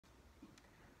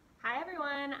Hi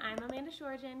everyone, I'm Amanda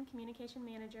Shorjan, Communication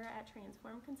Manager at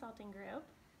Transform Consulting Group.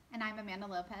 And I'm Amanda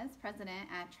Lopez, President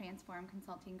at Transform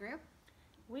Consulting Group.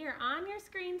 We are on your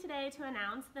screen today to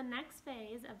announce the next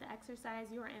phase of the Exercise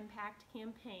Your Impact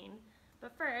campaign.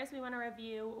 But first, we want to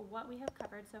review what we have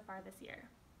covered so far this year.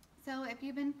 So if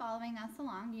you've been following us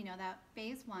along, you know that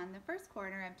phase one, the first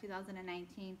quarter of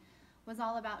 2019, was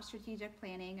all about strategic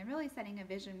planning and really setting a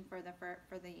vision for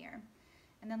the year.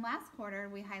 And then last quarter,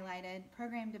 we highlighted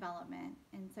program development.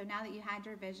 And so now that you had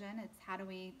your vision, it's how do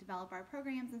we develop our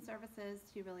programs and services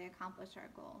to really accomplish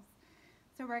our goals.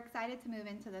 So we're excited to move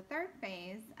into the third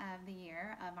phase of the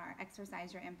year of our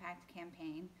Exercise Your Impact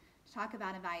campaign to talk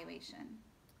about evaluation.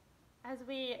 As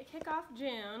we kick off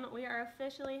June, we are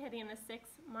officially hitting the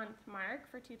 6-month mark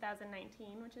for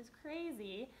 2019, which is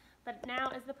crazy, but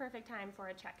now is the perfect time for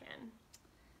a check-in.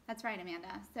 That's right,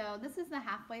 Amanda. So this is the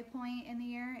halfway point in the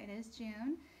year. It is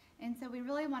June. And so we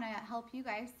really want to help you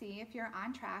guys see if you're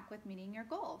on track with meeting your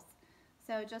goals.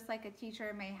 So just like a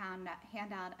teacher may hand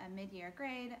out a mid-year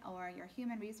grade, or your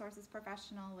human resources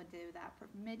professional would do that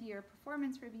mid-year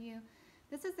performance review,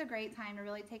 this is a great time to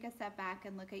really take a step back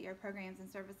and look at your programs and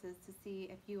services to see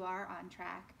if you are on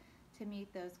track to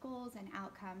meet those goals and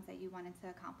outcomes that you wanted to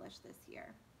accomplish this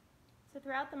year. So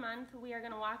throughout the month, we are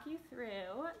going to walk you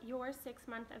through your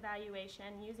 6-month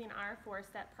evaluation using our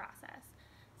 4-step process.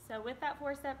 So with that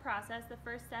 4-step process, the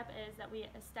first step is that we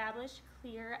establish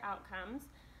clear outcomes.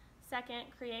 Second,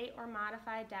 create or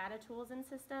modify data tools and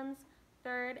systems.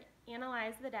 Third,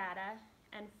 analyze the data.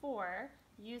 And 4,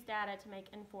 use data to make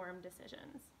informed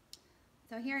decisions.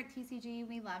 So here at TCG,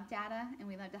 we love data, and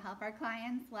we love to help our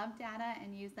clients love data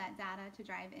and use that data to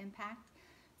drive impact.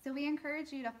 So we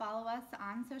encourage you to follow us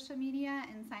on social media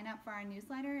and sign up for our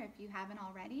newsletter if you haven't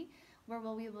already, where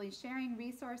we will be sharing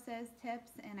resources,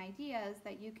 tips, and ideas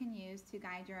that you can use to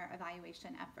guide your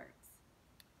evaluation efforts.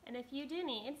 And if you do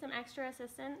need some extra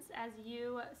assistance as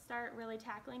you start really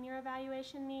tackling your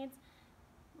evaluation needs,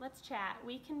 let's chat.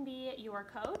 We can be your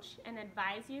coach and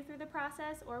advise you through the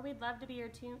process, or we'd love to be your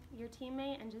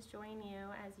teammate and just join you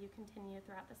as you continue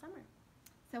throughout the summer.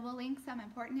 So we'll link some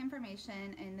important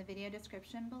information in the video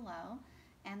description below,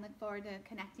 and look forward to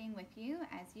connecting with you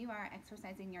as you are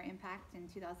exercising your impact in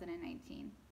 2019.